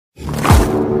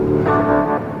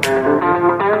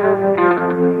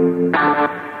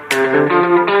Hello,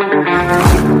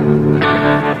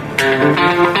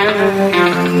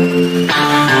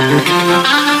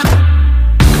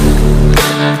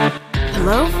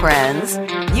 friends.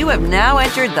 You have now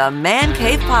entered the Man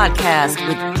Cave Podcast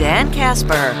with Dan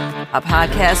Casper, a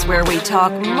podcast where we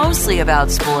talk mostly about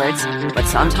sports, but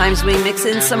sometimes we mix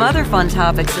in some other fun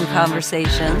topics and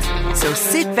conversations. So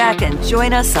sit back and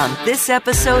join us on this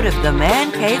episode of the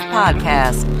Man Cave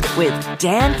Podcast with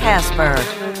Dan Casper.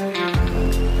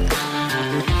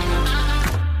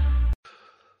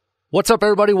 What's up,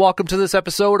 everybody? Welcome to this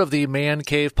episode of the Man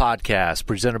Cave Podcast,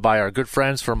 presented by our good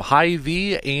friends from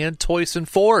Hy-Vee and Toyson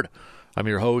Ford. I'm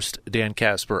your host, Dan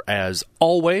Casper, as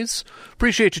always.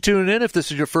 Appreciate you tuning in. If this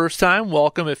is your first time,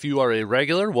 welcome. If you are a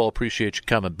regular, we'll appreciate you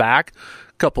coming back.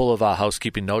 A couple of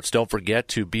housekeeping notes. Don't forget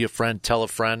to be a friend, tell a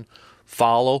friend,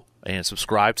 follow, and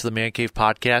subscribe to the Man Cave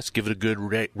Podcast. Give it a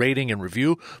good rating and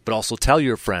review, but also tell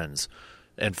your friends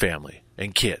and family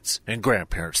and kids and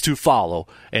grandparents to follow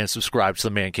and subscribe to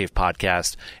the Man Cave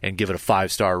Podcast and give it a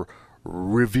 5-star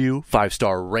review,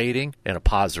 5-star rating, and a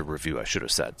positive review, I should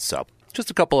have said. So just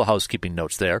a couple of housekeeping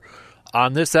notes there.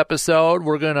 On this episode,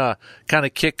 we're going to kind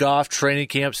of kick off training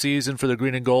camp season for the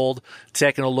Green and Gold,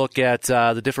 taking a look at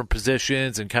the different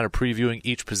positions and kind of previewing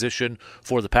each position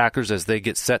for the Packers as they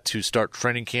get set to start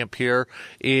training camp here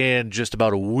in just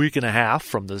about a week and a half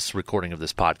from this recording of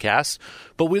this podcast.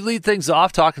 But we lead things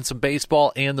off talking some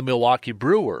baseball and the Milwaukee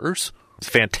Brewers. It's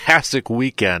a fantastic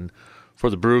weekend for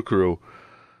the Brew Crew,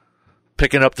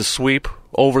 picking up the sweep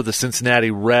over the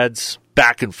Cincinnati Reds,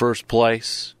 back in first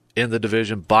place in the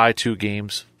division by 2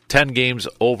 games, 10 games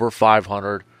over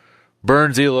 500.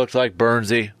 Burnsy looked like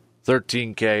Burnsy,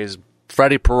 13 Ks.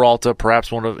 Freddie Peralta,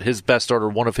 perhaps one of his best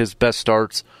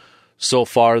starts so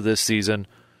far this season.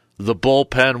 The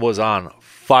bullpen was on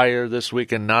fire this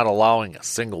weekend, not allowing a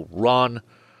single run.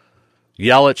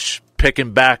 Yelich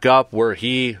picking back up where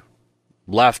he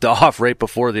left off right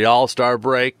before the All-Star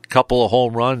break. Couple of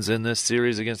home runs in this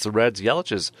series against the Reds.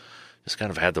 Yelich has just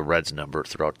kind of had the Reds number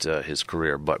throughout his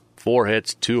career. But 4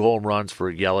 hits, 2 home runs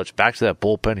for Yelich. Back to that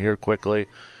bullpen here quickly.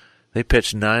 They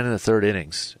pitched 9 in the third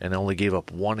innings and only gave up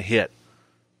 1 hit,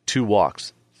 2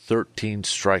 walks, 13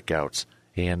 strikeouts,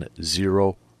 and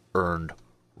 0 earned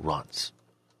runs.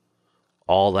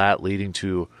 All that leading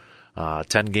to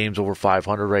 10 games over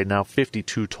 500 right now,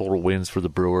 52 total wins for the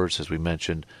Brewers, as we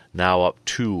mentioned, now up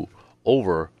 2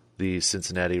 over the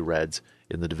Cincinnati Reds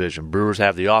in the division. Brewers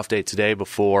have the off day today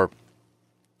before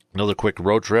another quick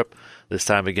road trip, this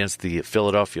time against the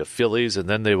Philadelphia Phillies, and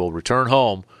then they will return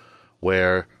home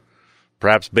where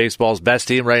perhaps baseball's best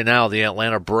team right now, the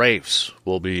Atlanta Braves,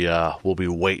 will be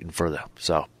waiting for them.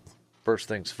 So first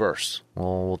things first,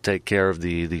 we'll take care of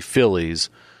the Phillies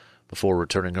before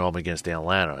returning home against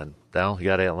Atlanta. And now you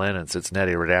got Atlanta and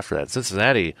Cincinnati right after that.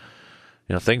 Cincinnati,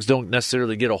 things don't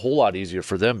necessarily get a whole lot easier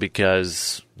for them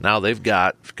because now they've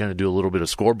got, kind of do a little bit of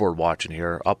scoreboard watching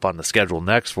here, up on the schedule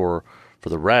next for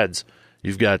the Reds.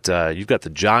 You've got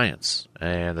the Giants,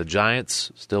 and the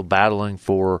Giants still battling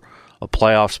for a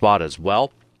playoff spot as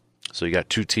well. So you got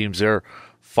 2 teams there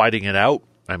fighting it out.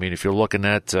 I mean, if you're looking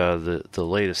at the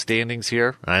latest standings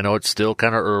here, and I know it's still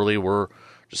kind of early. We're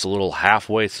just a little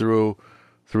halfway through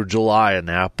July and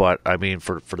that, but I mean,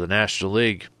 for the National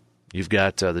League, you've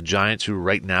got the Giants, who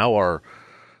right now are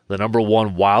the number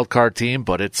 1 wild card team,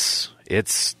 but it's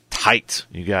tight.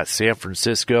 You got San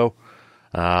Francisco,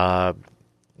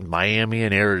 Miami,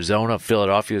 and Arizona.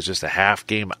 Philadelphia is just a half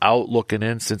game out looking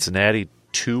in. Cincinnati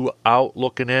 2 out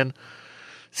looking in.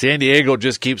 San Diego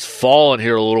just keeps falling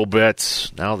here a little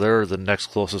bit. Now they're the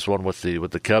next closest one with the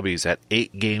Cubbies at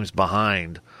 8 games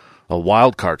behind a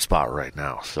wild card spot right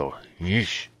now. So,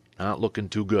 yeesh, not looking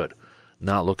too good.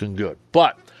 Not looking good.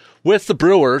 But with the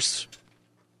Brewers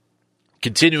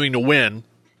continuing to win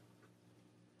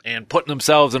and putting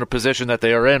themselves in a position that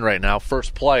they are in right now,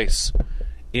 first place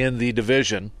in the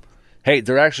division, hey,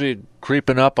 they're actually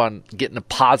creeping up on getting a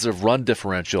positive run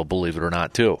differential, believe it or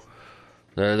not, too.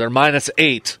 They're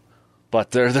 -8,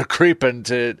 but they're creeping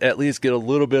to at least get a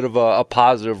little bit of a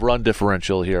positive run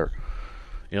differential here.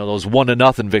 Those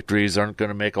 1-0 victories aren't going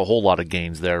to make a whole lot of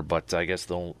gains there, but I guess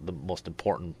the most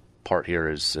important part here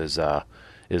is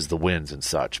the wins and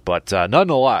such. But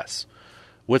nonetheless,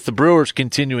 with the Brewers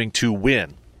continuing to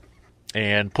win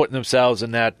and putting themselves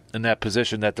in that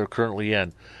position that they're currently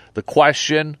in, the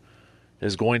question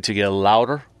is going to get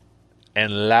louder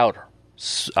and louder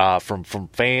from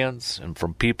fans and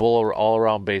from people all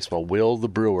around baseball. Will the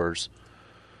Brewers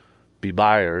be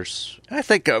buyers? I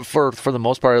think for the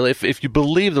most part, if you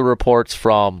believe the reports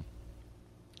from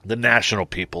the national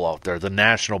people out there, the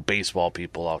national baseball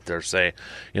people out there say,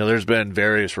 there's been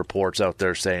various reports out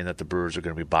there saying that the Brewers are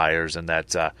going to be buyers, and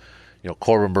that,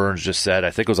 Corbin Burns just said, I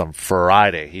think it was on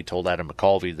Friday, he told Adam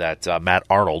McCalvy that Matt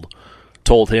Arnold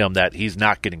told him that he's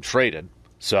not getting traded.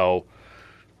 So,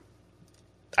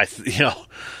 I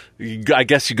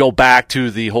guess you go back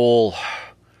to the whole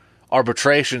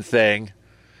arbitration thing.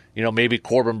 Maybe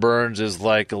Corbin Burns is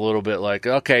like a little bit like,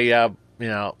 okay,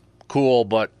 yeah, cool,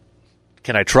 but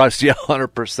can I trust you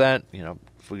 100%?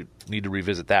 If we need to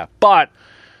revisit that. But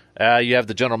you have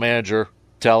the general manager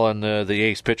telling the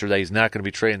ace pitcher that he's not going to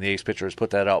be trading. The ace pitcher has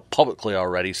put that out publicly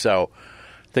already. So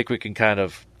I think we can kind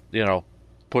of,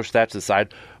 push that to the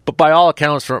side. But by all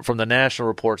accounts from the national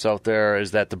reports out there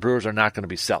is that the Brewers are not going to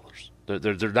be sellers.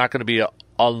 They're not going to be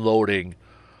unloading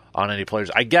on any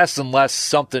players. I guess unless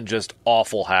something just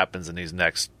awful happens in this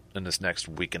next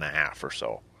week and a half or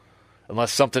so.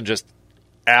 Unless something just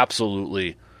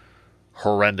absolutely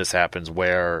horrendous happens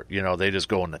where, they just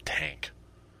go in the tank.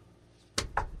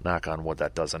 Knock on wood,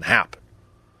 that doesn't happen.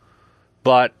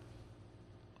 But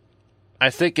I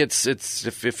think it's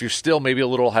if you're still maybe a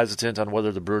little hesitant on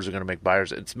whether the Brewers are going to make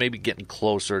buyers, it's maybe getting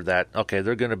closer that, okay,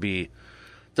 they're maybe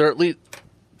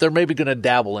going to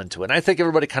dabble into it. And I think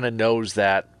everybody kind of knows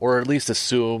that, or at least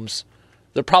assumes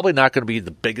they're probably not going to be the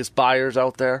biggest buyers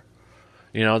out there.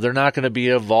 They're not going to be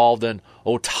involved in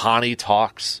Ohtani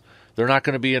talks. They're not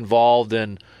going to be involved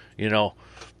in,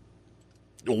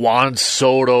 Juan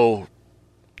Soto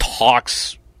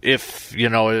talks if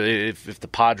the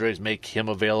Padres make him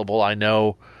available. I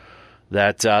know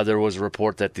that there was a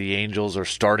report that the Angels are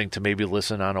starting to maybe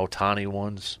listen on Ohtani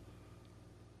ones.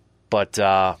 But,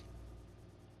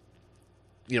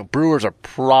 Brewers are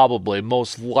probably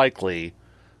most likely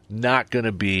not going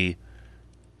to be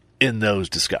in those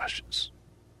discussions.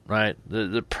 Right?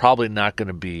 They're probably not going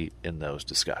to be in those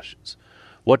discussions.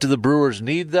 What do the Brewers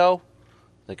need, though?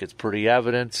 I think it's pretty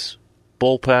evident.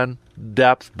 Bullpen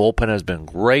depth. Bullpen has been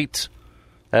great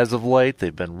as of late.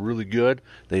 They've been really good.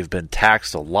 They've been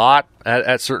taxed a lot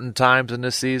at certain times in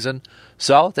this season.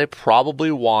 So they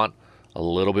probably want a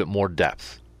little bit more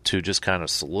depth to just kind of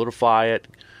solidify it.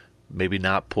 Maybe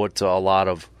not put a lot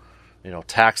of,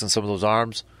 tax on some of those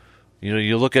arms.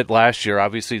 You look at last year,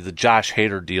 obviously the Josh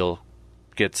Hader deal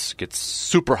gets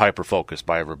super hyper-focused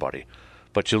by everybody.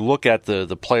 But you look at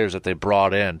the players that they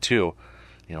brought in, too,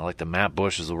 like the Matt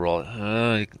Bushes of the world,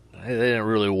 they didn't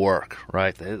really work,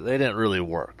 right? They didn't really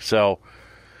work. So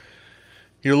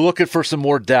you're looking for some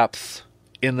more depth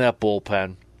in that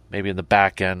bullpen, maybe in the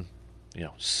back end,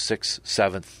 6th,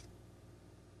 7th,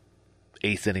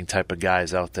 8th inning type of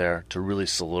guys out there to really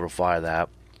solidify that.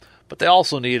 But they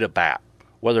also need a bat,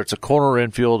 whether it's a corner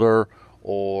infielder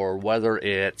or whether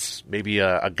it's maybe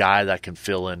a guy that can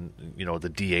fill in, the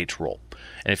DH role.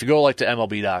 And if you go to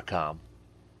MLB.com,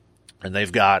 and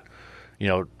they've got,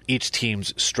 each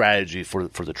team's strategy for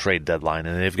the trade deadline,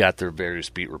 and they've got their various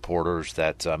beat reporters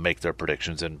that make their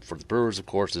predictions. And for the Brewers, of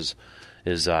course,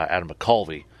 is Adam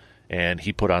McCalvy, and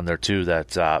he put on there too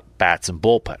that bats and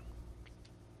bullpen,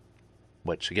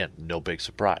 which again, no big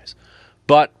surprise.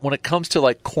 But when it comes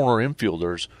to corner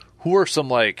infielders, who are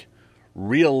some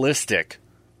realistic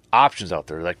options out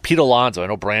there? Like Pete Alonso. I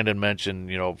know Brandon mentioned,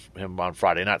 him on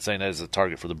Friday. Not saying that as a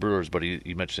target for the Brewers, but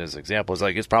he mentioned his example.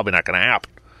 It's probably not going to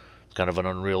happen. It's kind of an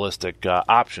unrealistic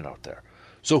option out there.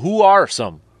 So who are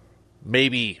some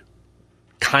maybe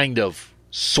kind of,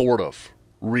 sort of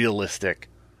realistic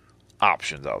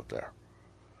options out there?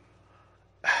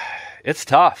 It's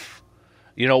tough.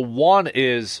 One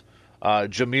is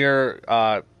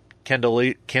Jameer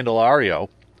Candelario,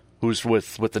 who's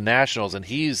with the Nationals, and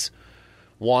he's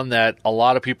one that a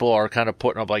lot of people are kind of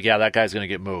putting up yeah, that guy's going to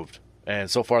get moved. And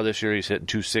so far this year, he's hitting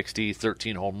 260,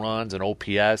 13 home runs, an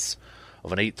OPS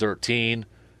of an 813.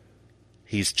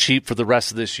 He's cheap for the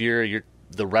rest of this year.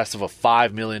 The rest of a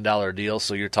 $5 million deal,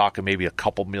 so you're talking maybe a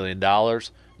couple $1 million.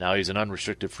 Now he's an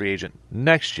unrestricted free agent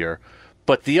next year.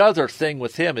 But the other thing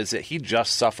with him is that he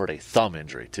just suffered a thumb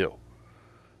injury, too.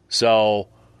 So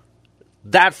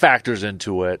that factors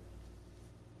into it.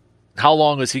 How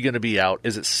long is he going to be out?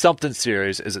 Is it something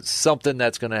serious? Is it something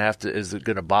that's going to is it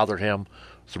going to bother him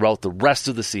throughout the rest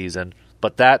of the season?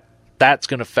 But that's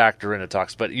going to factor into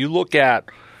talks. But you look at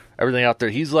everything out there,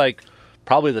 he's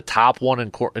probably the top one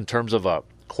in terms of a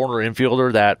corner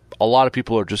infielder that a lot of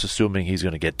people are just assuming he's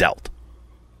going to get dealt.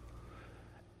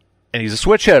 And he's a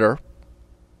switch hitter,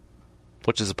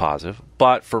 which is a positive.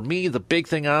 But for me, the big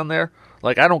thing on there,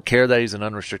 I don't care that he's an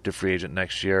unrestricted free agent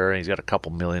next year and he's got a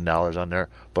couple $1 million on there.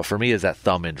 But for me, is that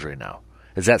thumb injury now.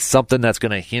 Is that something that's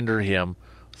going to hinder him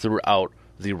throughout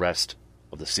the rest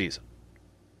of the season?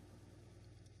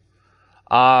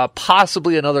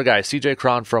 Possibly another guy, C.J.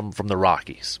 Cron from the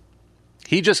Rockies.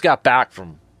 He just got back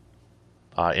from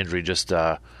injury.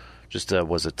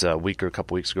 Was it a week or a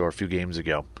couple weeks ago or a few games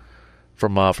ago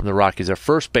from the Rockies. Their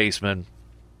first baseman,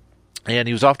 and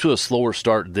he was off to a slower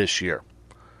start this year.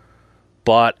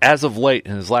 But as of late,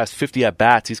 in his last 50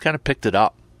 at-bats, he's kind of picked it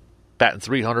up. Batting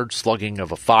 .300, slugging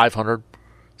of a .500.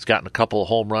 He's gotten a couple of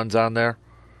home runs on there.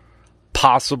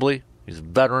 Possibly. He's a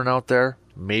veteran out there.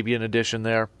 Maybe an addition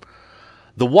there.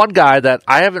 The one guy that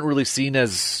I haven't really seen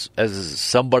as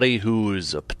somebody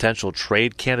who's a potential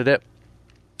trade candidate,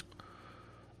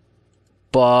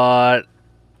 but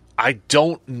I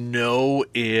don't know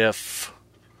if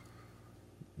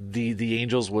the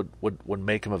Angels would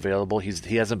make him available.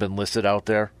 He hasn't been listed out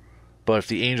there. But if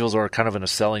the Angels are kind of in a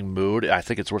selling mood, I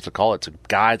think it's worth a call. It's a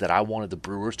guy that I wanted the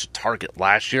Brewers to target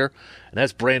last year, and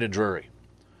that's Brandon Drury.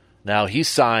 Now, he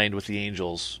signed with the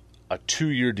Angels a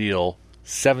 2-year deal,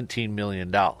 $17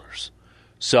 million.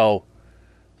 So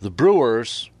the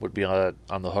Brewers would be on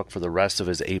the hook for the rest of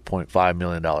his $8.5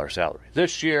 million salary.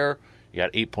 This year, you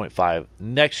got $8.5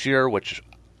 next year, which,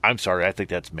 I'm sorry, I think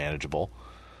that's manageable.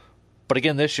 But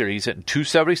again, this year, he's hitting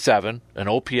 .277, an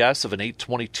OPS of an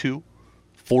 .822,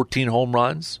 14 home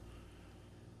runs.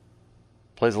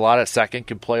 Plays a lot at second,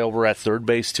 can play over at third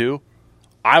base too.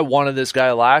 I wanted this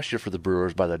guy last year for the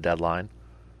Brewers by the deadline.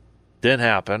 Didn't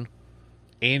happen.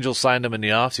 Angels signed him in the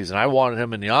offseason. I wanted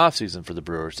him in the offseason for the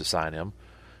Brewers to sign him.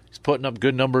 He's putting up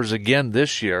good numbers again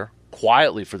this year,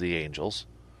 quietly for the Angels.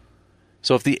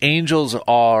 So if the Angels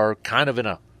are kind of in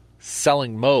a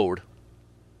selling mode,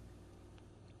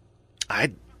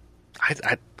 I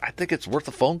think it's worth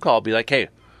a phone call. Be like, hey,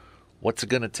 what's it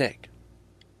going to take?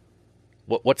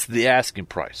 What's the asking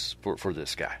price for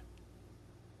this guy?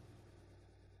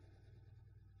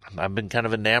 I've been kind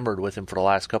of enamored with him for the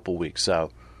last couple of weeks,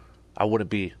 so I wouldn't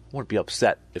be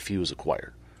upset if he was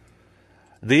acquired.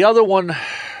 The other one,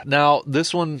 now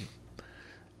this one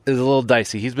is a little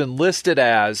dicey. He's been listed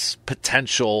as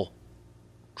potential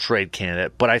trade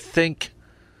candidate, but I think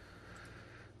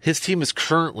his team is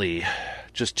currently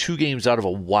just 2 games out of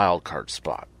a wild card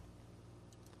spot.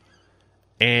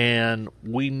 And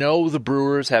we know the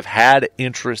Brewers have had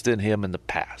interest in him in the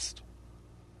past.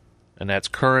 And that's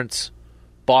current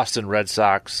Boston Red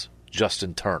Sox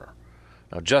Justin Turner.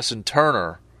 Now, Justin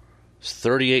Turner is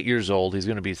 38 years old. He's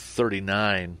going to be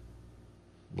 39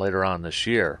 later on this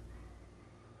year.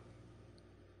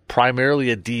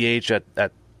 Primarily a DH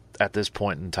at this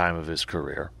point in time of his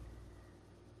career.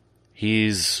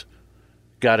 He's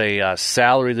got a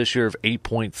salary this year of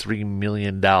 $8.3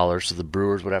 million, so the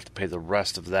Brewers would have to pay the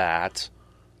rest of that,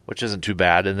 which isn't too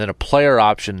bad. And then a player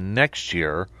option next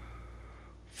year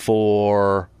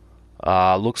for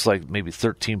looks like maybe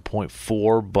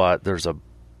 13.4, but there's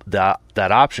that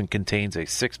option contains a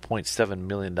 $6.7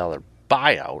 million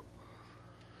buyout.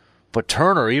 But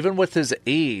Turner, even with his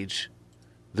age,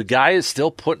 the guy is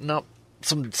still putting up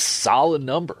some solid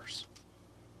numbers.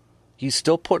 He's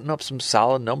still putting up some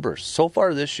solid numbers. So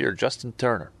far this year, Justin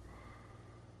Turner,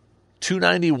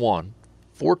 .291,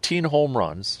 14 home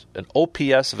runs, an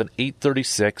OPS of an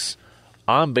 .836,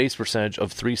 on-base percentage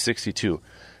of .362.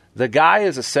 The guy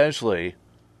is essentially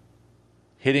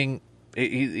hitting,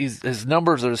 his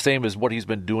numbers are the same as what he's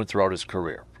been doing throughout his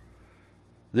career.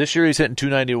 This year he's hitting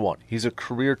 .291. He's a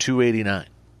career .289.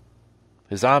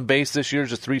 His on-base this year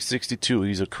is a .362.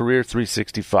 He's a career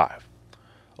 .365.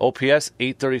 OPS,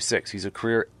 .836. He's a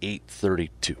career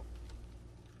 .832.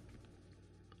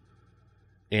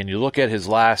 And you look at his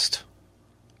last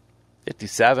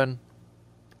 57,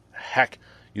 heck,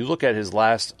 you look at his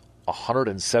last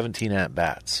 117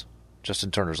 at-bats.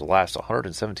 Justin Turner's last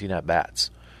 117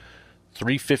 at-bats.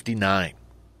 .359.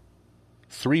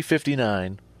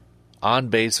 .359 on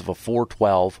base of a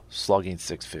 .412, slugging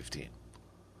 .615.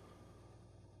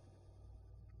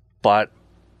 But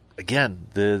again,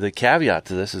 the caveat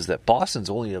to this is that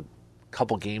Boston's only a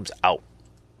couple games out.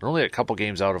 They're only a couple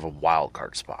games out of a wild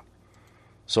card spot.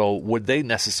 So would they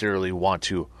necessarily want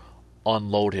to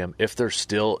unload him if they're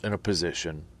still in a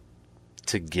position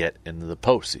to get into the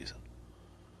postseason?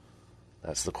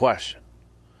 That's the question.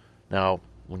 Now,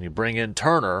 when you bring in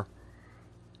Turner,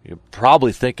 you're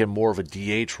probably thinking more of a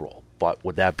DH role. But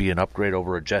would that be an upgrade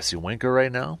over a Jesse Winker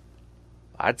right now?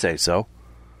 I'd say so.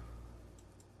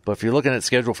 But if you're looking at the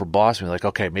schedule for Boston, you're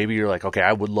like, okay,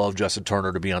 I would love Justin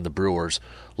Turner to be on the Brewers.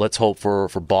 Let's hope for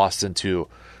Boston to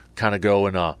kind of go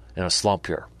in a slump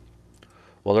here.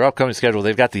 Well, their upcoming schedule,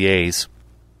 they've got the A's,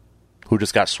 who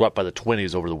just got swept by the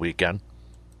Twinnies over the weekend.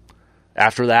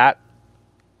 After that,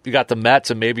 you got the Mets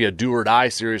and maybe a do or die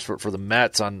series for the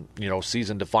Mets on,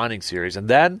 season defining series. And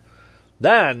then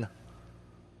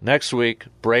Next week,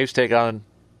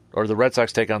 the Red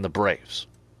Sox take on the Braves.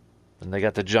 And they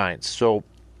got the Giants. So,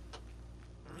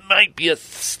 might be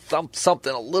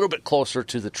something a little bit closer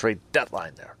to the trade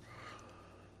deadline there.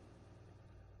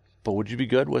 But would you be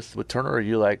good with Turner, or are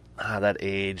you like, that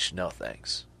age, no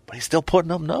thanks? But he's still putting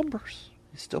up numbers.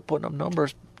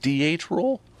 DH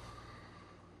role.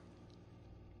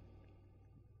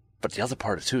 But the other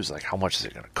part of it, too, is like, how much is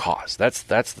it going to cost? That's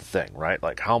the thing, right?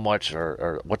 Like, how much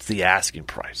or what's the asking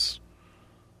price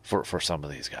for some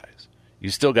of these guys?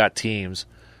 You still got teams.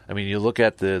 I mean, you look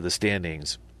at the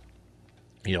standings,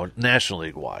 National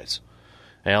League-wise.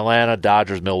 Atlanta,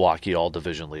 Dodgers, Milwaukee, all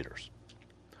division leaders.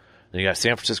 Then you got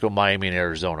San Francisco, Miami, and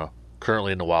Arizona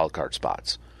currently in the wild card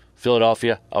spots.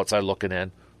 Philadelphia, outside looking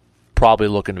in, probably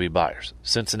looking to be buyers.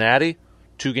 Cincinnati,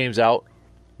 2 games out.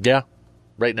 Yeah,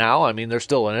 right now, I mean, they're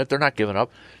still in it. They're not giving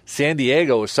up. San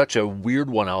Diego is such a weird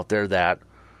one out there that,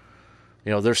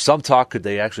 there's some talk, could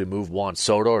they actually move Juan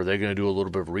Soto? Are they going to do a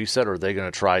little bit of a reset? Or are they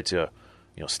going to try to,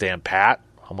 stand pat?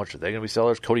 How much are they going to be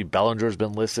sellers? Cody Bellinger has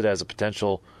been listed as a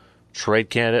potential trade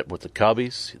candidate with the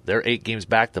Cubbies. They're 8 games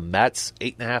back. The Mets,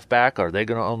 8.5 back. Are they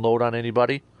going to unload on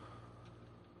anybody?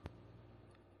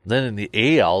 Then in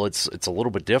the AL, it's a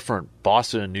little bit different.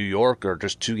 Boston and New York are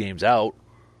just 2 games out.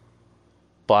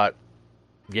 But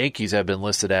Yankees have been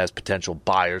listed as potential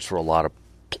buyers for a lot of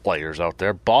players out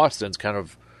there. Boston's kind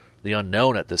of the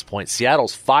unknown at this point.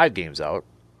 Seattle's 5 games out.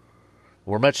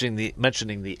 We're mentioning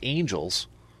the Angels.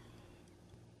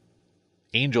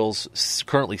 Angels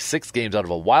currently 6 games out of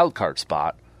a wild card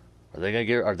spot. Are they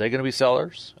going to be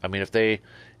sellers? I mean, if they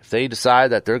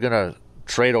decide that they're going to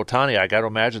trade Ohtani, I got to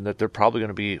imagine that they're probably going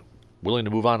to be willing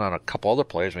to move on a couple other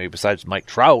players, maybe besides Mike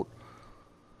Trout.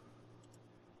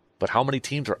 But how many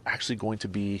teams are actually going to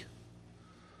be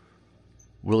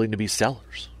willing to be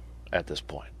sellers at this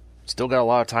point? Still got a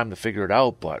lot of time to figure it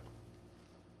out, but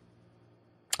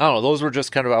I don't know. Those were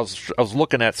just kind of, I was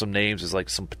looking at some names as like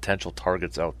some potential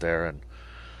targets out there and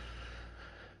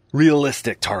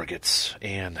realistic targets,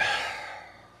 and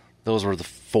those were the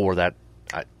 4 that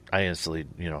I instantly,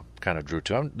 kind of drew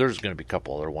to. There's going to be a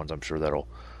couple other ones I'm sure that'll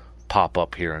pop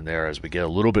up here and there as we get a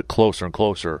little bit closer and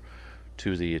closer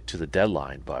to the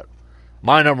deadline. But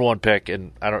my number 1 pick,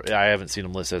 and I haven't seen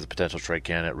him listed as a potential trade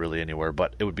candidate really anywhere,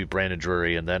 but it would be Brandon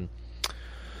Drury. And then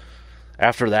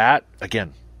after that,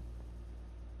 again,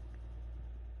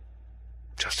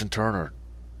 Justin Turner.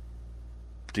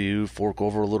 Do you fork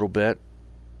over a little bit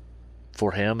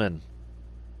for him and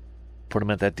put him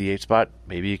at that DH spot?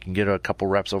 Maybe you can get a couple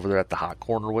reps over there at the hot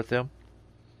corner with him.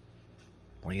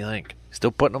 What do you think?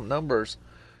 Still putting up numbers,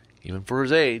 even for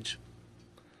his age.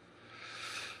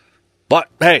 But,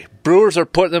 hey, Brewers are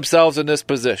putting themselves in this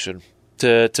position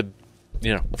to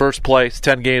first place,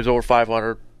 10 games over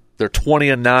 500. They're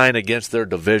 20-9 against their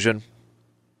division.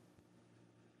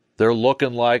 They're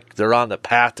looking like they're on the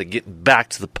path to getting back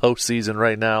to the postseason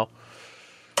right now.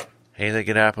 Anything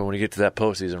can happen when you get to that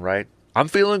postseason, right? I'm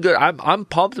feeling good. I'm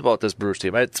pumped about this Brewers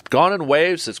team. It's gone in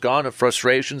waves. It's gone in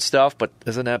frustration stuff, but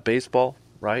isn't that baseball,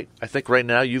 right? I think right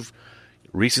now you've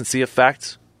recency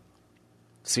effect.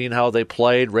 Seeing how they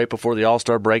played right before the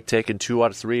All-Star break, taking 2 out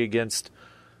of 3 against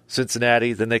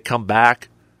Cincinnati. Then they come back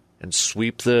and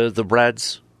sweep the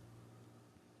Reds.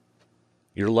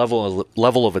 Your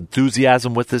level of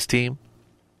enthusiasm with this team,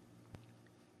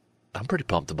 I'm pretty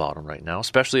pumped about them right now,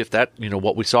 especially if that,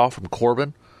 what we saw from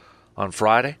Corbin on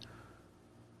Friday,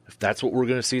 if that's what we're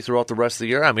going to see throughout the rest of the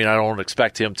year. I mean, I don't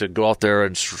expect him to go out there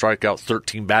and strike out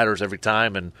 13 batters every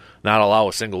time and not allow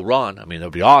a single run. I mean, that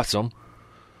would be awesome.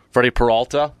 Freddie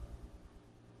Peralta,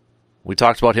 we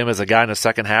talked about him as a guy in the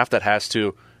second half that has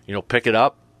to, pick it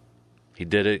up. He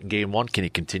did it in Game 1. Can he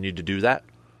continue to do that?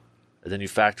 And then you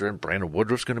factor in Brandon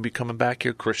Woodruff's going to be coming back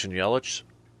here. Christian Yelich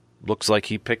looks like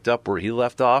he picked up where he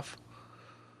left off.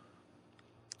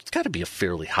 It's got to be a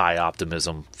fairly high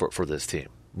optimism for this team.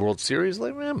 World Series,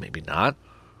 maybe not.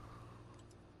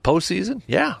 Postseason?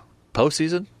 Yeah,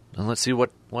 postseason. And let's see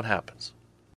what happens.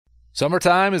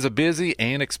 Summertime is a busy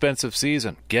and expensive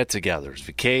season. Get-togethers,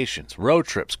 vacations, road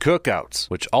trips, cookouts,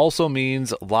 which also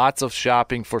means lots of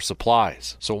shopping for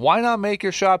supplies. So why not make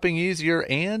your shopping easier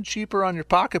and cheaper on your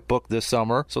pocketbook this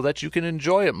summer so that you can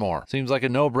enjoy it more? Seems like a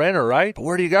no-brainer, right? But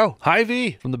where do you go?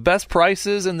 Hy-Vee. From the best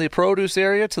prices in the produce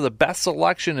area to the best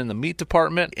selection in the meat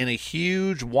department in a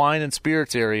huge wine and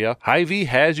spirits area, Hy-Vee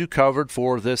has you covered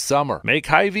for this summer. Make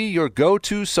Hy-Vee your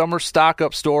go-to summer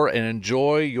stock-up store and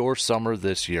enjoy your summer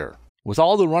this year. With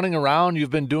all the running around you've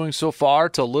been doing so far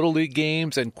to Little League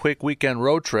games and quick weekend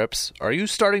road trips, are you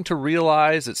starting to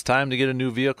realize it's time to get a new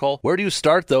vehicle? Where do you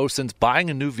start, though, since buying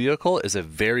a new vehicle is a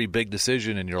very big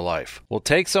decision in your life? Well,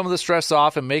 take some of the stress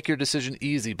off and make your decision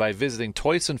easy by visiting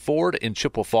Toyson Ford in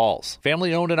Chippewa Falls.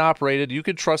 Family owned and operated, you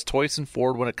can trust Toyson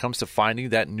Ford when it comes to finding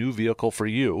that new vehicle for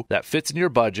you that fits in your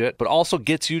budget, but also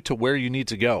gets you to where you need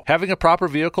to go. Having a proper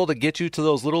vehicle to get you to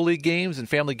those Little League games and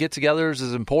family get-togethers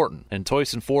is important, and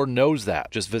Toyson Ford knows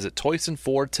that. Just visit Toyson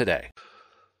Ford today.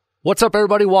 What's up,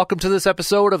 everybody? Welcome to this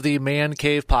episode of the Man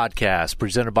Cave Podcast,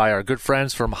 presented by our good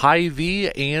friends from Hy-Vee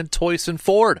and Toyson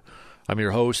Ford. I'm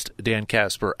your host, Dan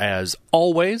Casper, as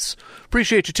always.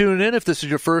 Appreciate you tuning in. If this is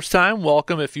your first time,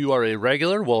 welcome. If you are a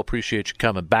regular, we'll appreciate you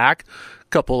coming back. A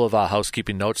couple of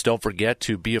housekeeping notes. Don't forget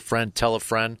to be a friend, tell a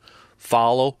friend,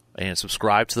 follow, and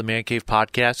subscribe to the Man Cave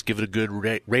Podcast. Give it a good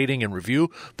rating and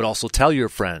review, but also tell your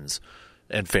friends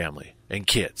and family and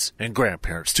kids and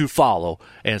grandparents to follow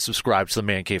and subscribe to the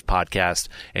Man Cave Podcast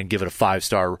and give it a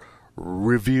 5-star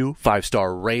review,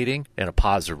 5-star rating, and a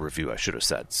positive review, I should have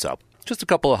said. So just a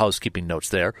couple of housekeeping notes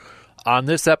there. On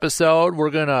this episode, we're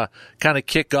going to kind of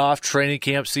kick off training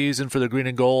camp season for the Green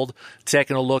and Gold,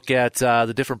 taking a look at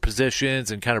the different positions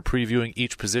and kind of previewing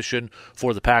each position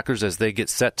for the Packers as they get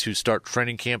set to start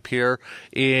training camp here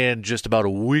in just about a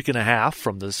week and a half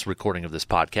from this recording of this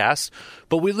podcast.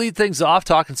 But we lead things off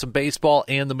talking some baseball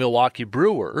and the Milwaukee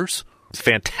Brewers.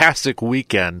 Fantastic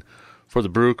weekend for the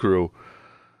Brew Crew,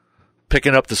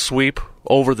 picking up the sweep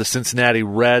over the Cincinnati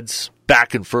Reds,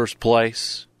 back in first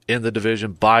place in the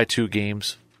division by 2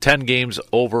 games, 10 games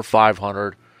over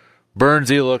 500.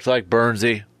 Burnsy looked like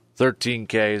Burnsy, 13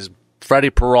 Ks. Freddie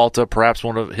Peralta, perhaps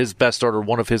one of his best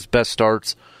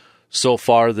starts so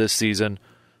far this season.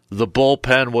 The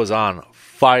bullpen was on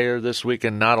fire this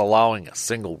weekend, not allowing a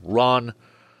single run.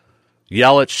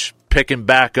 Yelich picking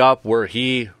back up where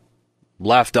he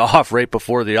left off right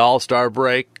before the All-Star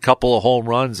break. Couple of home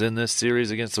runs in this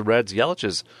series against the Reds. Yelich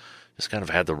has just kind of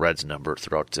had the Reds number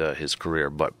throughout his career,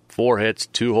 but 4 hits,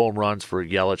 2 home runs for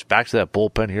Yelich. Back to that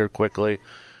bullpen here quickly.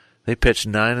 They pitched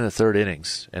 9 in the third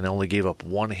innings and only gave up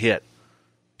 1 hit,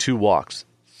 2 walks,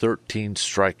 13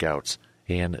 strikeouts,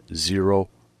 and 0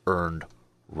 earned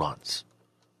runs.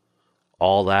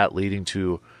 All that leading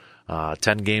to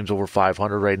 10 games over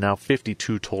 500 right now,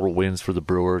 52 total wins for the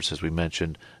Brewers, as we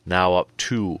mentioned, now up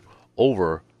 2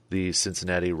 over the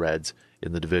Cincinnati Reds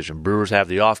in the division. Brewers have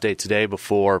the off day today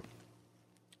before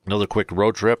another quick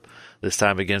road trip, this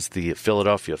time against the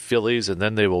Philadelphia Phillies, and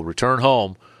then they will return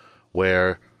home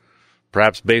where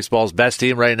perhaps baseball's best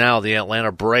team right now, the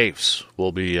Atlanta Braves,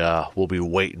 will be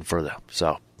waiting for them.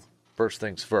 So first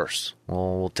things first,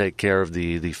 we'll take care of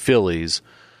the Phillies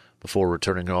before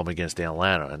returning home against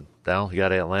Atlanta. And now you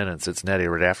got Atlanta and Cincinnati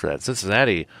right after that.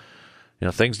 Cincinnati,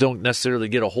 things don't necessarily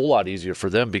get a whole lot easier for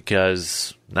them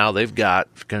because now they've got,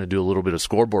 going to do a little bit of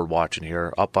scoreboard watching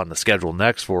here, up on the schedule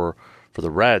next for the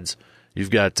Reds.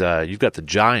 You've got the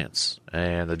Giants,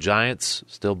 and the Giants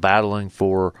still battling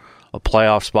for a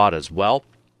playoff spot as well.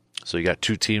 So you got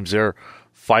 2 teams there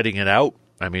fighting it out.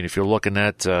 I mean, if you're looking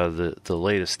at the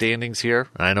latest standings here,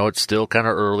 and I know it's still kind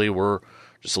of early. We're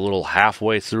just a little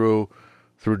halfway through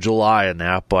July and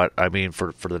that, but I mean,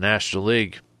 for the National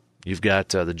League, you've got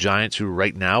the Giants, who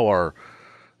right now are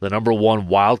the number 1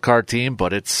 wild card team,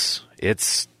 but it's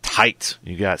tight.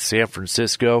 You got San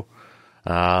Francisco,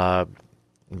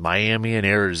 Miami, and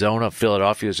Arizona.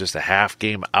 Philadelphia is just a half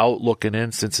game out looking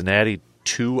in. Cincinnati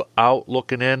 2 out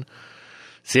looking in.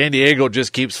 San Diego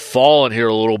just keeps falling here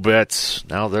a little bit.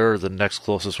 Now they're the next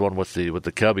closest one with the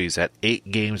Cubbies at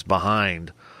 8 games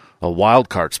behind a wild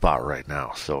card spot right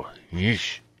now. So,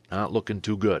 not looking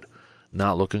too good.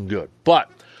 Not looking good. But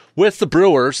with the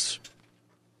Brewers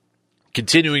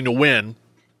continuing to win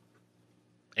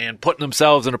and putting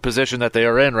themselves in a position that they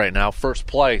are in right now, first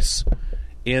place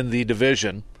in the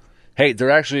division, hey,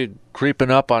 they're actually creeping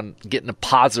up on getting a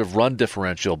positive run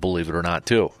differential, believe it or not,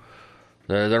 too.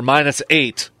 They're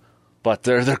 -8, but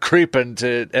they're creeping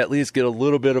to at least get a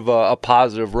little bit of a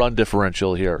positive run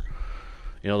differential here.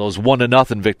 Those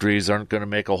 1-0 victories aren't going to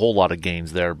make a whole lot of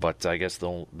gains there, but I guess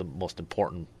the most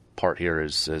important part here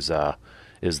is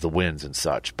the wins and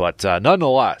such. But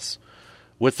nonetheless,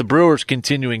 with the Brewers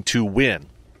continuing to win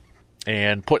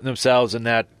and putting themselves in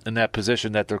that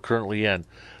position that they're currently in,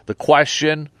 the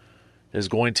question is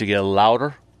going to get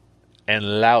louder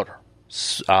and louder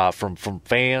from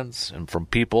fans and from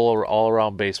people all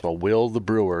around baseball. Will the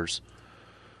Brewers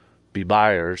be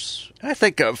buyers? I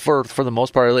think for the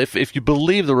most part, if you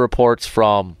believe the reports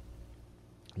from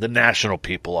the national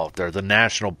people out there, the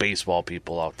national baseball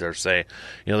people out there say,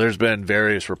 there's been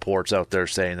various reports out there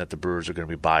saying that the Brewers are going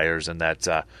to be buyers, and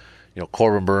that,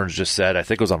 Corbin Burns just said, I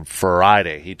think it was on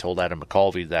Friday, he told Adam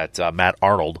McCalvy that Matt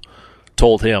Arnold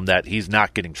told him that he's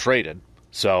not getting traded.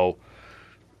 So,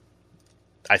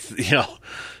 I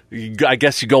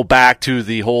guess you go back to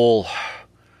the whole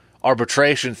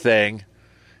arbitration thing.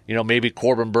 Maybe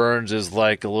Corbin Burns is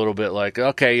like a little bit like,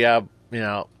 okay,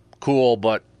 yeah, cool,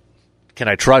 but can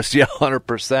I trust you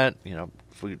 100%?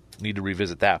 If we need to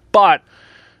revisit that. But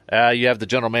you have the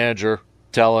general manager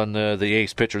telling the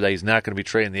ace pitcher that he's not going to be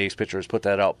trading. The ace pitcher has put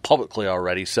that out publicly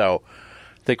already. So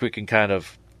I think we can kind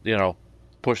of,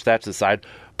 push that to the side.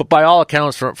 But by all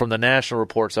accounts from the national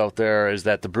reports out there is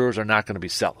that the Brewers are not going to be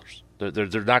sellers. They're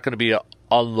not going to be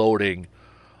unloading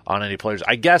on any players.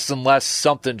 I guess unless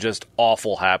something just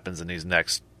awful happens in this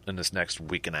next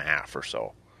week and a half or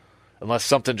so. Unless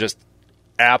something just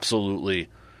absolutely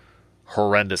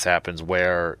horrendous happens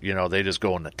where, they just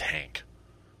go in the tank.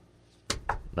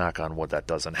 Knock on wood, that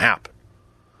doesn't happen.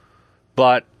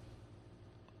 But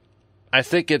I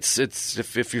think it's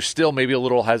if you're still maybe a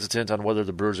little hesitant on whether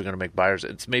the Brewers are going to make buyers,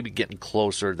 it's maybe getting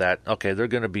closer that, okay, they're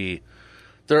maybe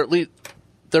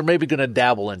going to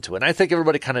dabble into it. And I think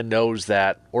everybody kind of knows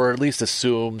that, or at least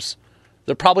assumes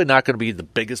they're probably not going to be the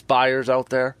biggest buyers out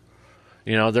there.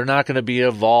 They're not going to be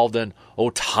involved in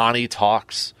Ohtani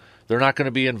talks. They're not going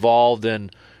to be involved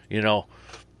in,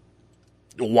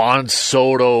 Juan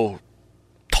Soto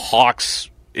talks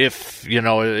if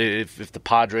the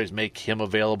Padres make him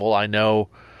available. I know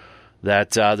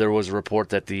that there was a report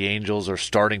that the Angels are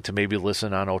starting to maybe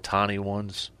listen on Ohtani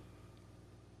ones.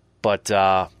 But,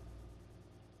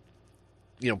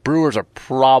 Brewers are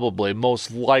probably,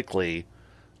 most likely,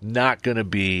 not going to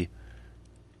be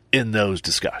in those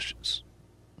discussions.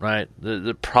 Right?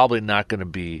 They're probably not going to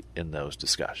be in those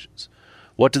discussions.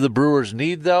 What do the Brewers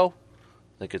need, though?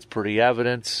 I think it's pretty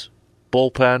evident.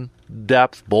 Bullpen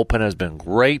depth. Bullpen has been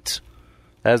great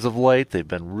as of late. They've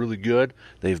been really good.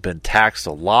 They've been taxed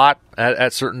a lot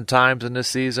at certain times in this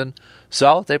season.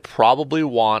 So they probably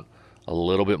want a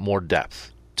little bit more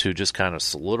depth to just kind of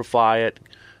solidify it.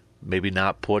 Maybe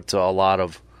not put a lot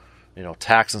of,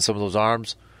 tax on some of those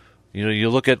arms.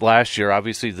 You look at last year,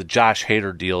 obviously the Josh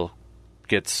Hader deal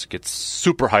gets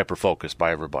super hyper-focused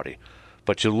by everybody.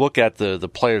 But you look at the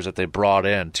players that they brought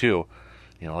in, too,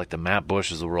 like the Matt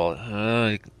Bushes of the world,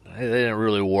 they didn't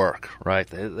really work, right?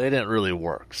 They didn't really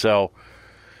work. So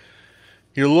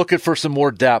you're looking for some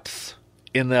more depth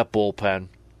in that bullpen,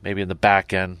 maybe in the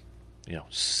back end,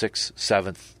 6th,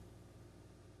 7th,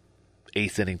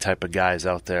 8th inning type of guys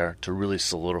out there to really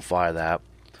solidify that.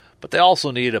 But they also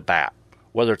need a bat,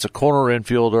 whether it's a corner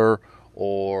infielder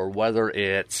or whether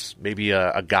it's maybe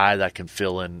a guy that can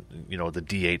fill in, the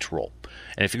DH role.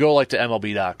 And if you go to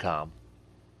MLB.com,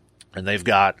 and they've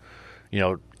got,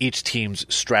 each team's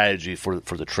strategy for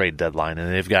the trade deadline,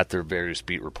 and they've got their various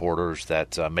beat reporters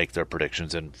that make their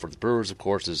predictions. And for the Brewers, of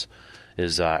course,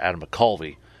 is Adam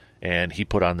McCalvy, and he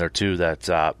put on there too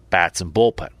that bats and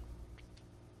bullpen,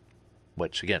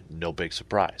 which again, no big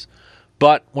surprise.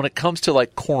 But when it comes to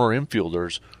corner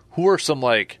infielders, who are some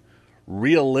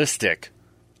realistic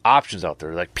options out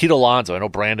there? Like Pete Alonso. I know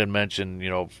Brandon mentioned,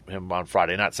 him on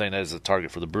Friday. Not saying that as a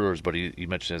target for the Brewers, but he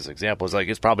mentioned as an example.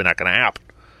 It's probably not going to happen.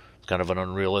 It's kind of an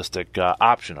unrealistic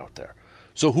option out there.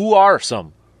 So who are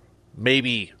some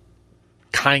maybe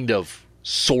kind of,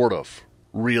 sort of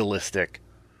realistic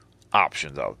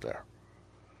options out there?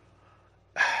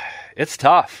 It's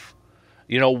tough.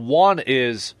 One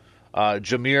is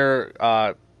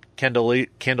Jameer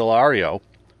Candelario,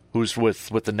 who's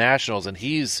with the Nationals, and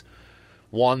he's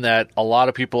one that a lot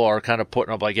of people are kind of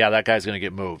putting up that guy's going to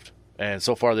get moved. And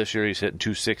so far this year, he's hitting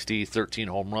 .260, 13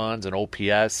 home runs, an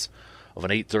OPS of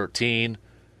an 813.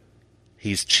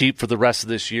 He's cheap for the rest of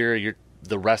this year. You're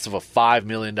the rest of a $5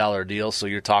 million deal, so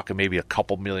you're talking maybe a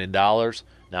couple $1 million.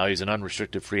 Now he's an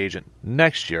unrestricted free agent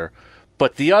next year.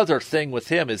 But the other thing with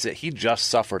him is that he just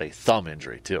suffered a thumb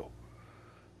injury too.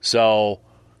 So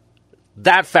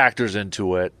that factors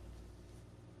into it.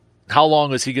 How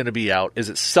long is he going to be out? Is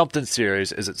it something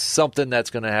serious? Is it something that's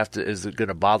going to is it going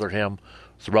to bother him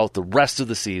throughout the rest of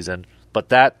the season? But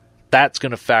that's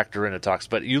going to factor into talks.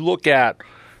 But you look at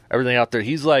everything out there,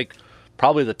 he's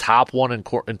probably the top one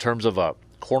in terms of a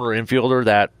corner infielder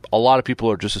that a lot of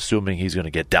people are just assuming he's going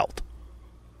to get dealt.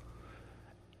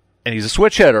 And he's a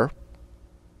switch hitter,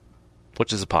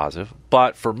 which is a positive.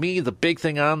 But for me, the big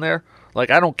thing on there, I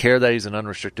don't care that he's an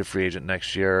unrestricted free agent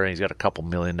next year and he's got a couple $1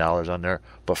 million on there.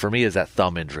 But for me, is that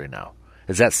thumb injury now?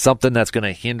 Is that something that's going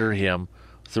to hinder him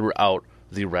throughout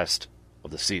the rest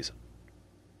of the season?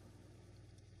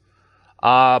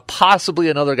 Possibly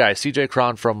another guy, C.J.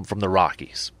 Cron from the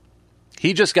Rockies.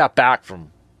 He just got back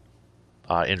from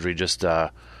injury.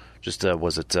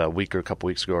 Was it a week or a couple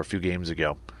weeks ago or a few games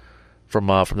ago from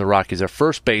the Rockies. Their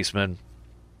first baseman,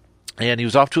 and he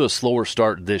was off to a slower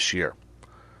start this year.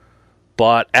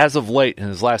 But as of late, in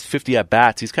his last 50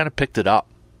 at-bats, he's kind of picked it up.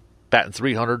 Batting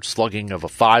 .300, slugging of a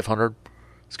 .500.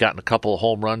 He's gotten a couple of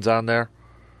home runs on there.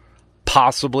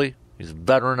 Possibly. He's a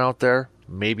veteran out there.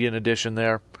 Maybe an addition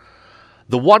there.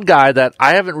 The one guy that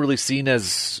I haven't really seen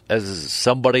as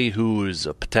somebody who is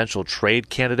a potential trade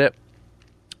candidate,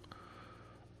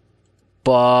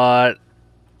 but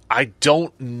I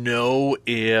don't know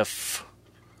if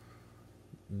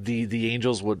the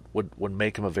Angels would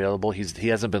make him available. He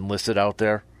hasn't been listed out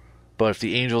there. But if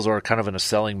the Angels are kind of in a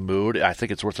selling mood, I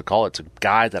think it's worth a call. It's a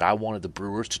guy that I wanted the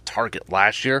Brewers to target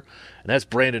last year, and that's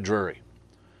Brandon Drury.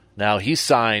 Now, he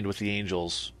signed with the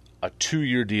Angels a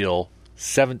 2-year deal,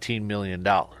 $17 million.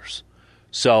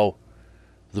 So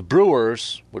the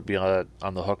Brewers would be on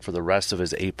the hook for the rest of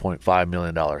his $8.5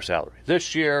 million salary.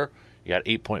 This year, you got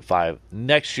 $8.5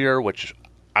 next year, which,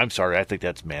 I'm sorry, I think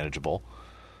that's manageable.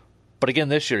 But again,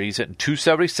 this year, he's hitting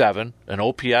 .277, an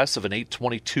OPS of an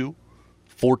 .822,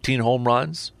 14 home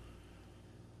runs.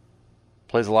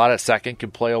 Plays a lot at second,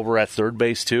 can play over at third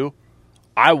base too.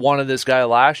 I wanted this guy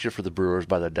last year for the Brewers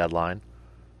by the deadline.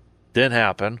 Didn't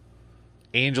happen.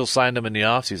 Angels signed him in the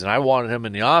offseason. I wanted him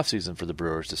in the offseason for the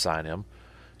Brewers to sign him.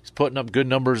 He's putting up good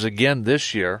numbers again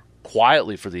this year,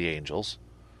 quietly for the Angels.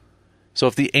 So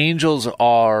if the Angels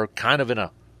are kind of in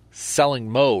a selling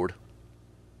mode,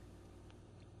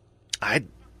 I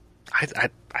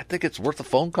think it's worth a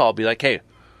phone call. Be like, hey,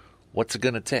 what's it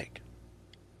going to take?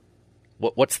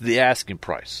 What's the asking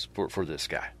price for this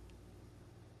guy?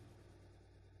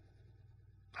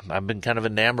 I've been kind of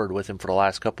enamored with him for the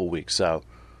last couple of weeks, so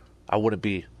I wouldn't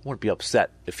be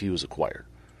upset if he was acquired.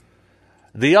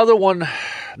 The other one,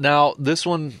 now this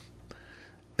one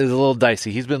is a little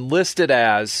dicey. He's been listed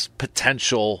as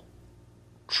potential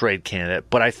trade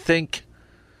candidate, but I think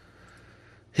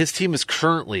his team is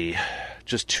currently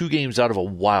just 2 games out of a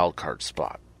wild card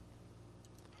spot.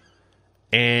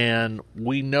 And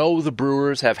we know the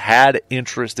Brewers have had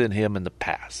interest in him in the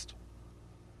past.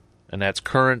 And that's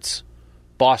current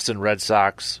Boston Red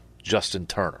Sox Justin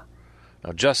Turner.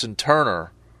 Now, Justin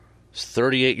Turner is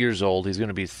 38 years old. He's going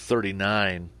to be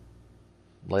 39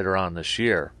 later on this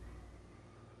year.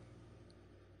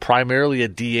 Primarily a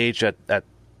DH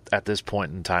at this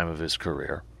point in time of his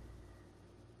career.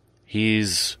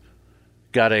 He's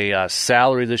got a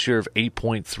salary this year of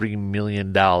 $8.3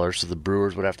 million, so the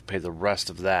Brewers would have to pay the rest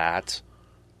of that,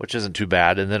 which isn't too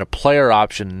bad. And then a player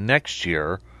option next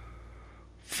year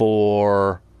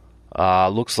for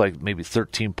looks like maybe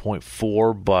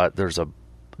 13.4, but there's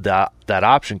that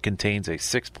option contains a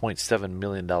 $6.7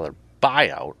 million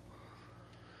buyout.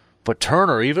 But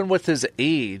Turner, even with his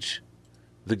age,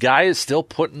 the guy is still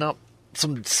putting up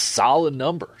some solid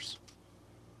numbers.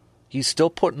 He's still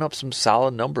putting up some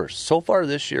solid numbers. So far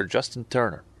this year, Justin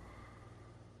Turner,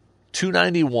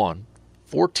 .291,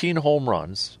 14 home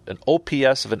runs, an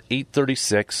OPS of an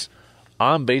 .836,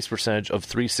 on-base percentage of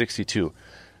 .362.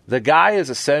 The guy is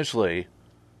essentially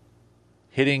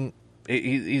hitting,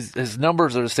 his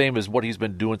numbers are the same as what he's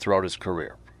been doing throughout his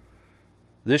career.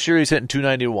 This year he's hitting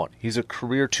 .291. He's a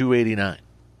career .289.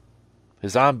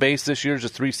 His on-base this year is a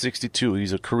 .362.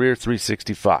 He's a career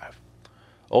 .365.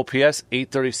 OPS,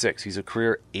 .836. He's a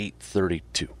career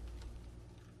 .832.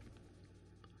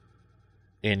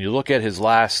 And you look at his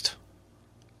last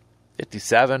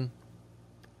 57,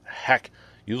 heck,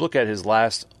 you look at his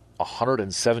last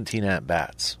 117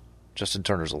 at-bats. Justin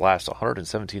Turner's last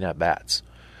 117 at-bats.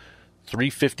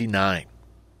 .359.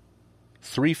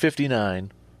 .359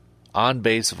 on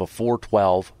base of a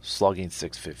 .412, slugging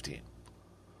 .615.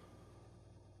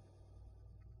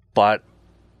 But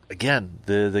again,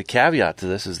 the caveat to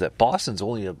this is that Boston's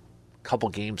only a couple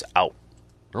games out.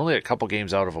 They're only a couple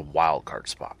games out of a wild card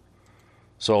spot.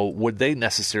 So would they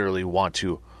necessarily want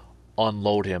to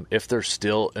unload him if they're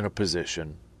still in a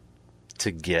position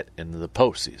to get into the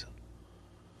postseason?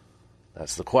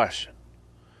 That's the question.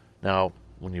 Now,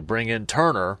 when you bring in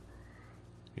Turner,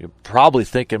 you're probably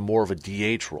thinking more of a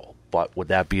DH role. But would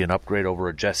that be an upgrade over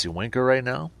a Jesse Winker right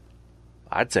now?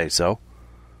 I'd say so.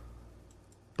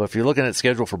 But if you're looking at the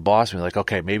schedule for Boston, you're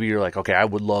like, okay, I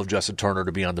would love Justin Turner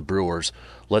to be on the Brewers.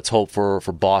 Let's hope for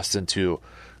Boston to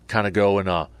kind of go in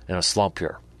a slump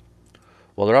here.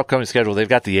 Well, their upcoming schedule, they've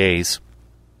got the A's,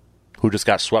 who just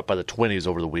got swept by the Twinnies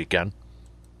over the weekend.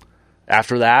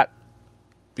 After that,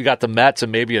 you got the Mets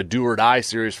and maybe a do or die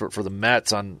series for the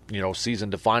Mets on, season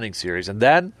defining series. And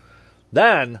then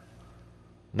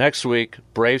Next week,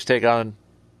 the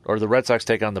Red Sox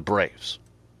take on the Braves.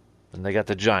 And they got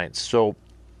the Giants. So,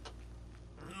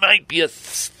 might be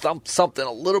something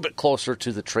a little bit closer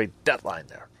to the trade deadline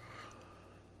there.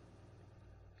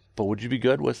 But would you be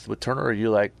good with Turner, or are you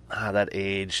like, that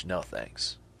age, no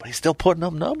thanks? But he's still putting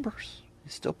up numbers.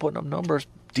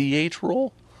 DH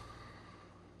role.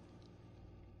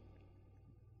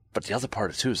 But the other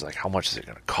part too is like, how much is it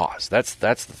going to cost? That's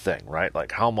the thing, right?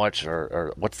 Like, how much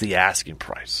or what's the asking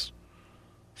price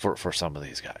for some of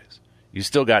these guys? You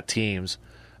still got teams.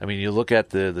 I mean, you look at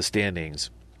the standings,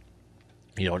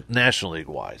 National League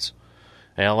wise.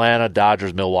 Atlanta,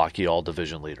 Dodgers, Milwaukee, all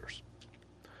division leaders.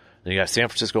 Then you got San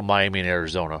Francisco, Miami, and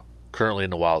Arizona currently in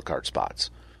the wild card spots.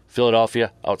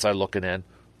 Philadelphia, outside looking in,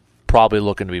 probably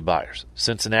looking to be buyers.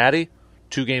 Cincinnati,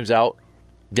 2 games out.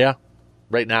 Yeah,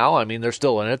 right now, I mean, they're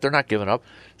still in it. They're not giving up.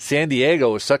 San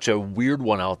Diego is such a weird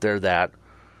one out there that,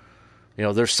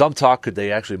 there's some talk, could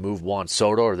they actually move Juan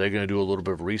Soto? Are they going to do a little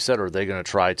bit of a reset? Or are they going to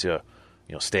try to,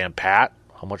 stand pat?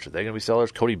 How much are they going to be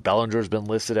sellers? Cody Bellinger has been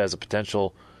listed as a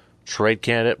potential trade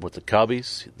candidate with the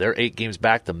Cubbies. They're 8 games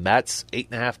back. The Mets,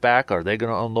 8.5 back. Are they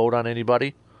going to unload on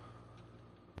anybody?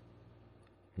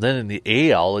 Then in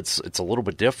the AL, it's a little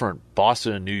bit different.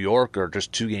 Boston and New York are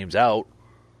just 2 games out.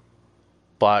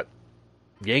 But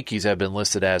Yankees have been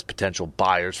listed as potential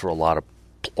buyers for a lot of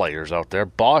players out there.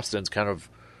 Boston's kind of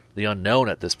the unknown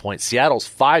at this point. Seattle's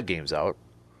 5 games out.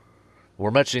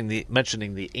 We're mentioning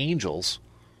the Angels.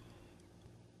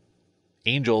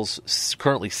 Angels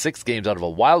currently 6 games out of a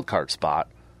wild card spot.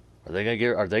 Are they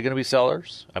going to be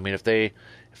sellers? I mean, if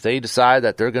they decide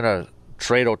that they're going to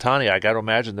trade Ohtani, I got to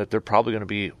imagine that they're probably going to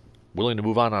be willing to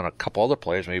move on a couple other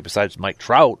players, maybe besides Mike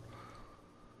Trout.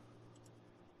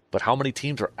 But how many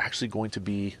teams are actually going to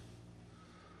be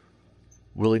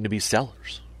willing to be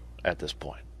sellers at this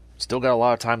point? Still got a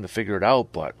lot of time to figure it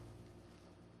out, but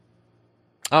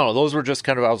I don't know. Those were just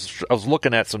kind of, I was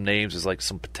looking at some names as like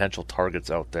some potential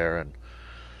targets out there and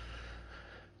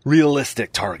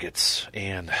realistic targets,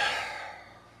 and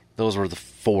those were the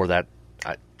 4 that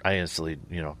I instantly,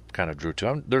 kind of drew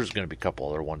to. There's going to be a couple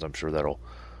other ones I'm sure that'll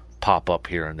pop up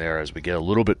here and there as we get a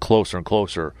little bit closer and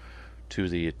closer to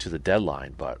the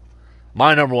deadline. But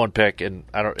my number 1 pick, and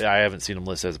I haven't seen him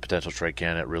listed as a potential trade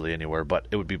candidate really anywhere, but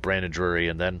it would be Brandon Drury.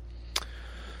 And then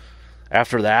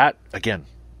after that, again,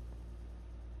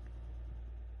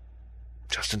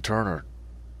 Justin Turner.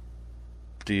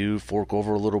 Do you fork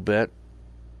over a little bit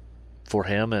for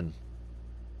him and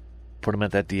put him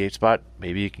at that DH spot?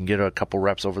 Maybe you can get a couple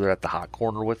reps over there at the hot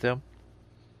corner with him.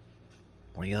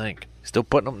 What do you think? Still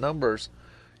putting up numbers,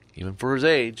 even for his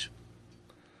age.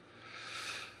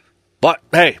 But,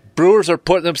 hey, Brewers are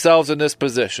putting themselves in this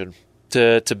position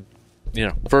to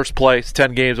first place,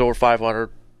 10 games over 500.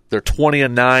 They're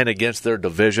 20-9 against their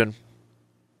division.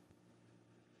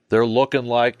 They're looking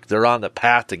like they're on the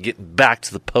path to getting back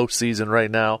to the postseason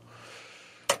right now.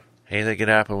 Anything can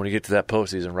happen when you get to that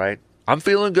postseason, right? I'm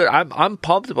feeling good. I'm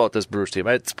pumped about this Brewers team.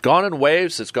 It's gone in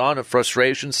waves. It's gone in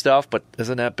frustration stuff, but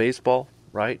isn't that baseball,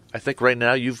 right? I think right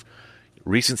now you've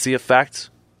recency effect.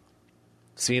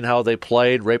 Seeing how they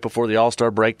played right before the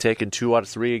All-Star break, taking 2 out of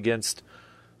 3 against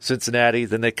Cincinnati.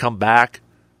 Then they come back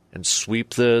and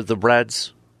sweep the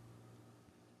Reds.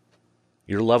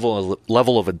 Your level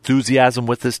of enthusiasm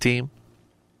with this team,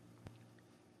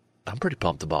 I'm pretty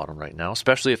pumped about them right now,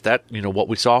 especially if that, what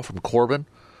we saw from Corbin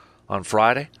on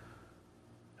Friday,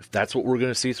 if that's what we're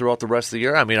going to see throughout the rest of the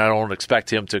year. I mean, I don't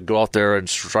expect him to go out there and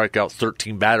strike out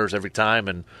 13 batters every time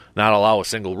and not allow a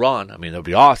single run. I mean, that would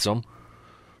be awesome.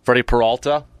 Freddie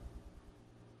Peralta,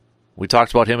 we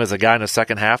talked about him as a guy in the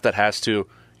second half that has to,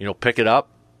 pick it up.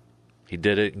 He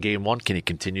did it in Game 1. Can he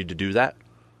continue to do that?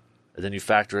 And then you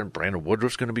factor in Brandon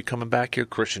Woodruff's going to be coming back here.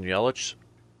 Christian Yelich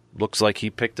looks like he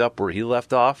picked up where he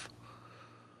left off.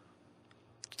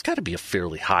 It's got to be a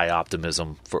fairly high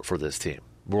optimism for this team.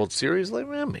 World Series,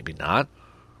 maybe not.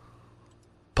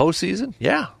 Postseason?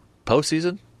 Yeah,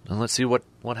 postseason. And let's see what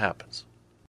happens.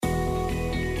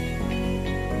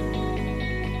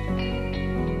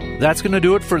 That's going to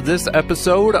do it for this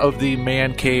episode of the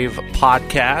Man Cave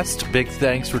Podcast. Big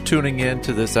thanks for tuning in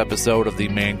to this episode of the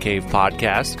Man Cave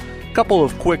Podcast. A couple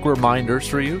of quick reminders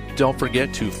for you. Don't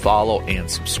forget to follow and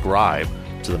subscribe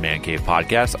to the Man Cave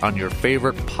Podcast on your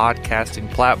favorite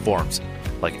podcasting platforms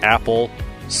like Apple,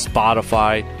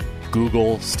 Spotify,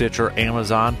 Google, Stitcher,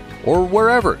 Amazon, or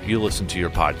wherever you listen to your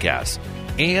podcasts.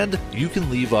 And you can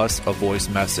leave us a voice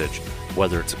message,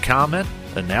 whether it's a comment,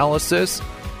 analysis,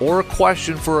 or a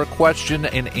question for a question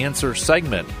and answer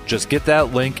segment. Just get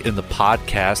that link in the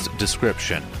podcast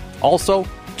description. Also,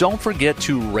 don't forget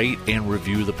to rate and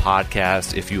review the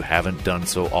podcast if you haven't done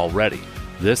so already.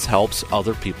 This helps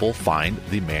other people find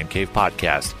the Man Cave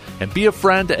Podcast. And be a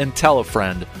friend and tell a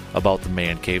friend about the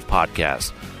Man Cave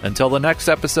Podcast. Until the next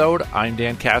episode, I'm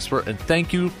Dan Casper, and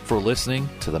thank you for listening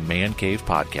to the Man Cave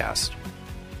Podcast.